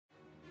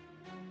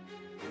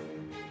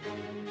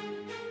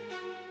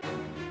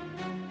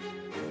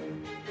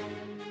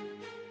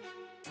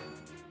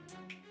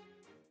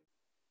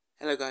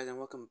Hello guys and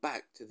welcome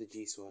back to the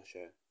GCOR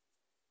show.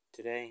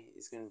 Today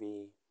is going to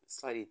be a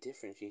slightly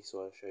different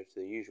GCOR show to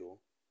the usual,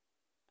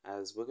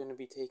 as we're going to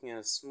be taking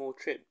a small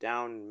trip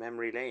down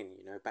memory lane,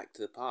 back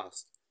to the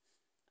past.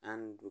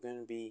 And we're going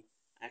to be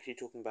actually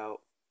talking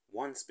about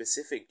one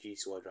specific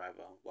GCOR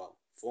driver, well,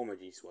 former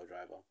GCOR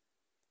driver,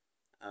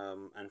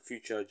 and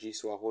future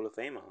GCOR Hall of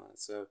Famer.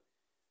 So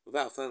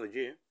without further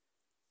ado,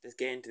 let's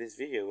get into this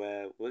video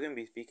where we're going to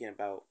be speaking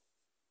about,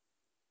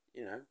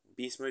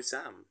 Beast Mode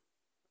Sam.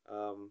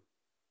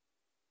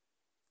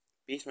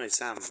 Beast Mode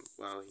Sam,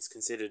 well, he's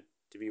considered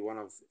to be one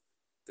of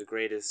the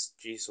greatest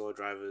GCOR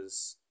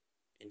drivers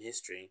in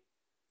history,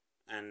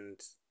 and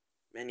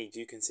many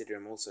do consider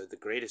him also the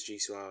greatest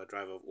GCOR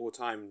driver of all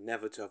time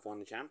never to have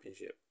won a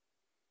championship.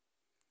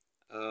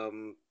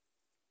 I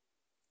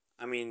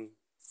mean,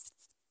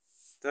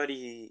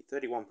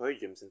 31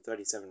 podiums in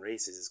 37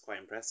 races is quite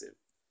impressive.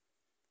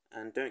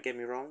 And don't get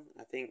me wrong,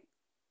 I think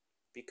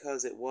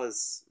because it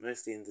was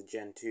mostly in the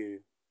Gen 2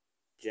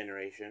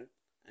 generation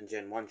and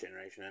Gen 1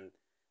 generation, and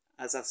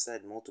as I've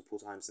said multiple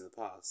times in the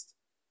past,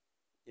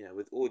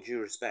 with all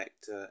due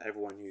respect to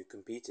everyone who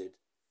competed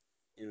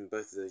in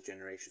both of those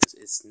generations,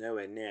 it's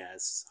nowhere near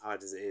as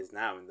hard as it is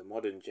now in the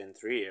modern Gen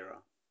 3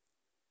 era.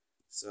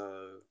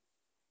 So,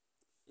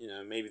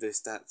 maybe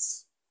those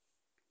stats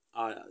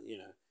are,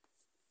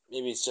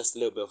 maybe it's just a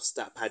little bit of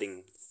stat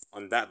padding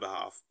on that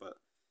behalf, but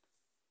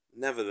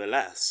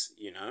nevertheless,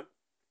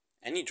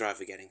 any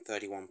driver getting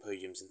 31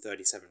 podiums in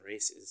 37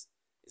 races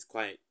is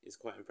quite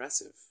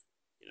impressive.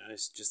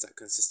 It's just that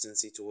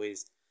consistency to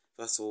always,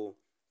 first of all,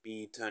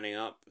 be turning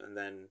up and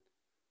then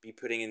be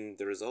putting in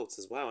the results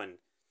as well. And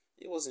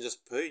it wasn't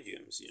just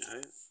podiums,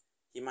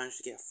 He managed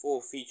to get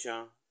 4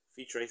 feature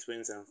race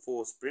wins and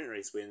 4 sprint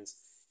race wins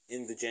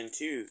in the Gen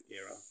 2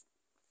 era,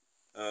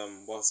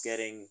 whilst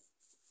getting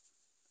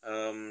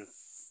an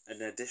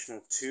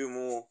additional 2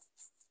 more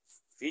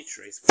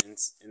feature race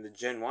wins in the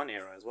Gen 1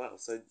 era as well.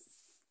 So,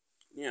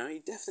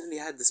 he definitely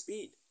had the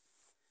speed.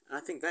 And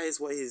I think that is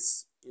what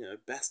he's,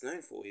 best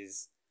known for,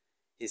 is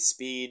his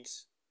speed,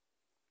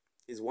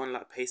 his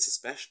one-lap pace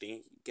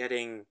especially,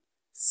 getting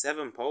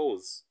 7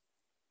 poles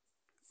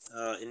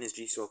in his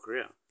GCOR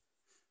career.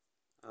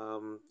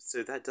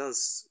 So that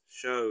does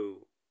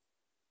show,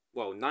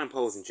 9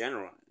 poles in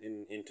general,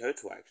 in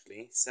total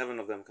actually, 7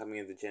 of them coming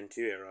in the Gen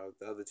 2 era,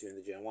 the other 2 in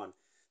the Gen 1.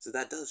 So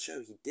that does show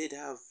he did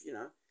have,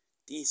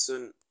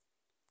 decent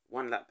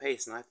one-lap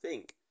pace, and I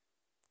think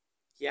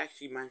he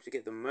actually managed to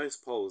get the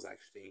most poles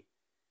actually,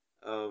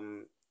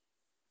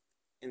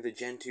 in the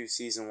Gen 2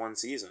 Season 1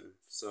 season.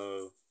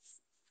 So,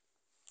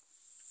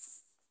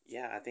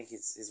 yeah, I think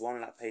his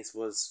one-lap pace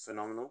was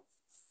phenomenal.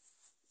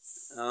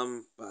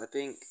 But I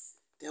think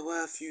there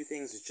were a few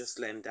things that just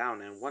let him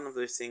down, and one of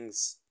those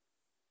things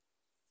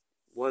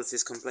was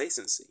his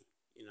complacency.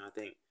 I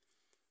think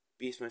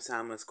Beast Mode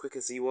Sam, as quick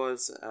as he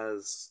was,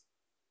 as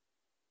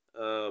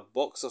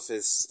box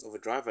office of a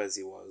driver as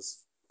he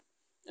was,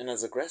 and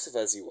as aggressive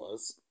as he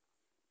was,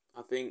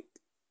 I think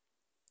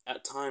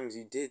at times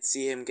you did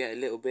see him get a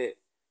little bit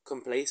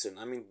complacent.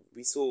 I mean,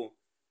 we saw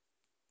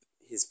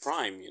his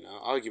prime,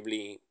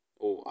 arguably,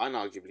 or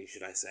unarguably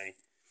should I say,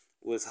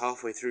 was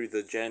halfway through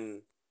the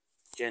Gen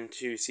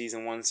 2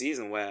 Season 1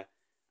 season, where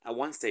at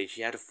one stage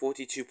he had a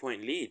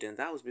 42-point lead, and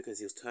that was because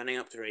he was turning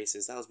up to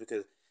races, that was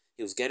because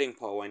he was getting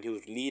pole and he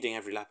was leading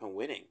every lap and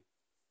winning,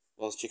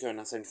 whilst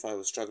GCOR 75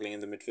 was struggling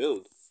in the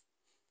midfield.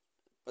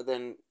 But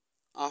then,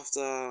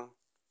 after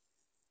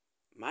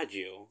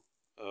Maggio,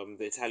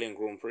 the Italian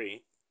Grand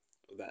Prix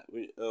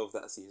of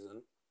that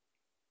season,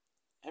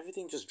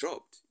 everything just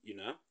dropped,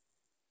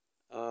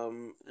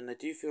 and I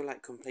do feel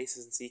like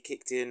complacency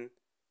kicked in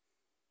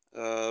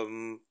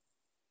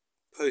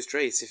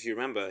post-race. If you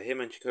remember, him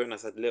and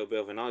Chiconas had a little bit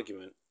of an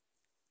argument,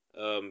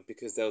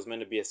 because there was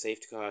meant to be a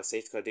safety car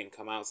didn't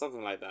come out,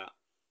 something like that.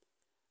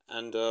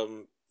 And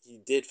he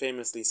did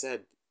famously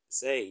say,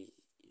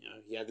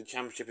 he had the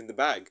championship in the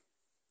bag.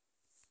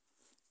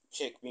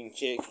 Chick being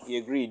Chick, he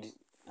agreed,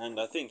 and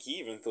I think he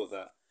even thought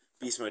that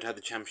Beast Mode had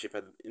the championship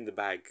in the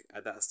bag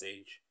at that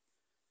stage.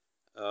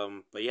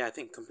 But yeah, I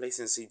think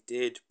complacency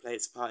did play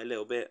its part a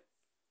little bit.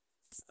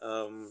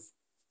 But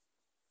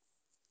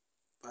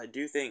I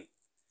do think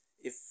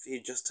if he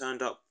just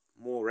turned up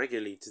more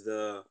regularly to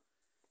the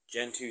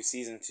Gen 2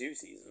 Season 2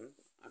 season,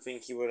 I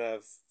think he would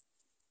have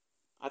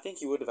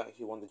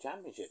actually won the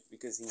championship,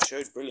 because he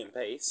showed brilliant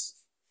pace.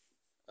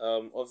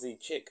 Obviously,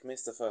 Chick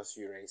missed the first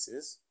few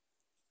races.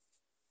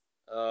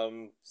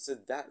 So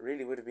that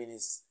really would have been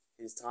his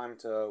time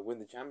to win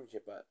the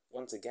championship, but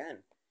once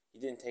again, he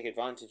didn't take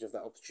advantage of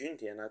that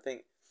opportunity, and I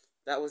think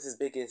that was his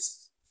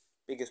biggest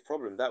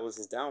problem. That was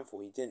his downfall.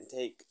 He didn't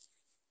take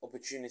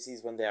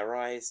opportunities when they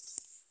arise,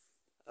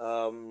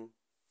 and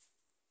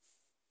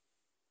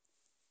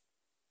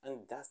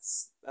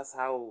that's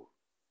how,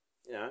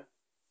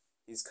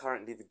 he's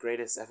currently the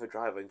greatest ever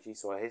driver in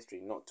GCOR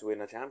history not to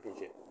win a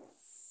championship.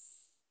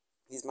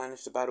 He's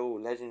managed to battle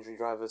legendary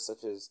drivers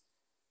such as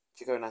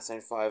GCOR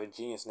 75 and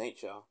Genius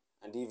Nature,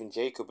 and even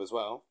Jacob as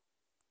well.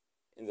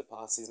 In the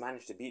past, he's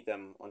managed to beat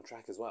them on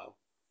track as well.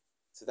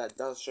 So that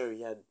does show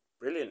he had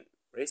brilliant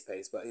race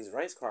pace, but his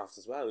racecraft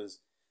as well was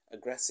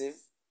aggressive,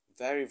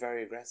 very,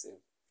 very aggressive.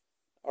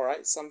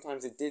 Alright,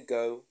 sometimes it did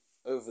go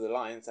over the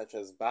line, such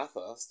as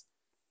Bathurst,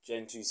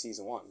 Gen 2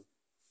 Season 1,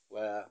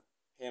 where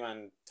him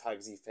and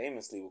Type Z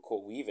famously were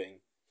caught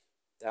weaving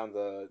down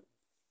the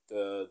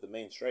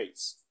main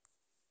straights.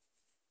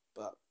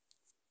 But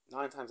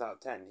 9 times out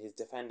of 10, his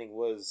defending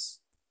was,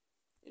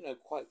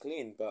 quite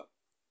clean, but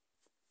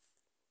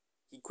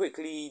he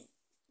quickly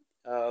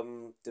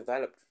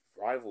developed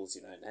rivals,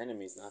 and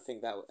enemies, and I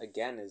think that,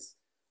 again, is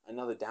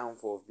another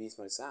downfall of Beast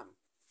Mode Sam.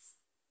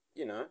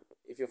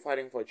 If you're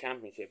fighting for a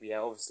championship, yeah,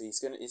 obviously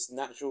it's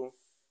natural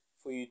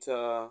for you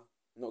to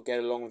not get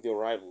along with your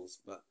rivals,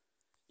 but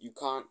you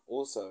can't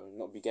also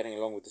not be getting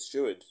along with the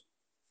steward.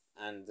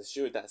 And the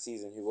steward that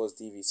season, who was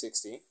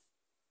DV60,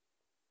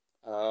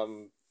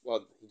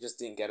 well, he just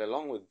didn't get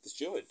along with the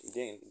steward. He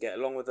didn't get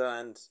along with her,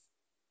 and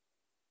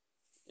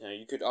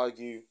you could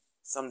argue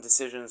some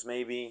decisions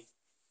maybe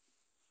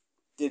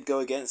did go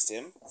against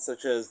him,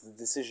 such as the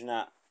decision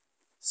at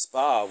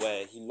Spa,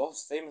 where he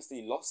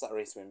famously lost that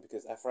race win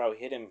because FRL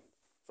hit him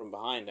from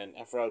behind, and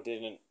FRL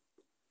didn't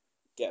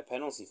get a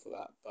penalty for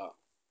that. But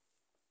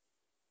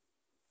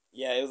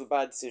yeah, it was a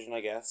bad decision,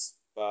 I guess.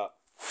 But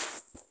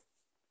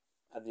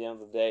at the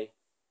end of the day,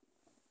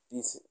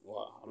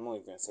 I'm not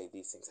even going to say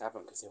these things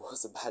happen, because it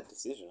was a bad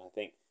decision. I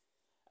think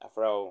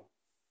FRL,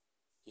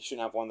 he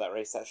shouldn't have won that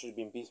race. That should have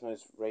been Beast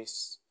Mode's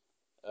race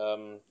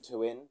to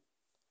win.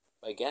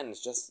 But again,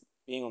 it's just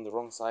being on the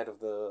wrong side of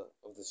the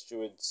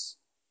steward's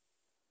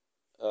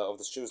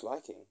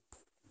liking.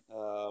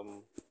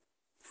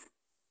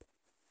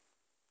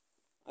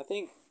 I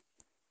think,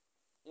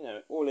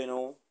 all in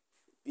all,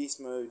 Beast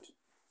Mode,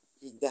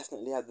 he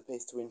definitely had the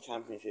pace to win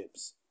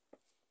championships.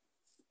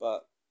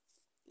 But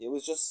it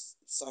was just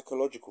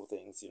psychological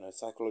things,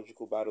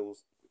 psychological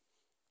battles,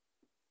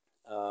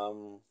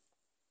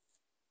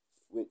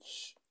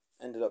 which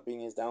ended up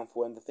being his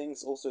downfall. And the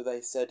things also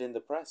they said in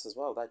the press as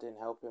well, that didn't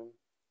help him.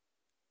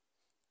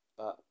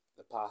 But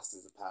the past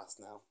is the past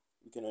now.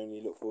 We can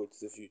only look forward to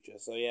the future.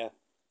 So yeah,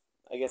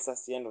 I guess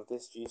that's the end of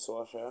this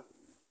GCOR show.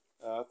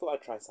 I thought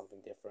I'd try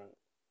something different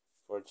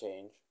for a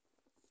change.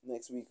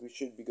 Next week we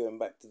should be going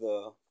back to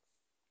the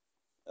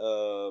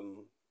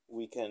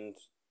weekend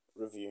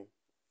review.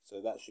 So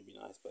that should be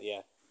nice. But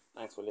yeah,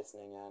 thanks for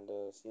listening, and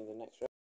see you in the next show.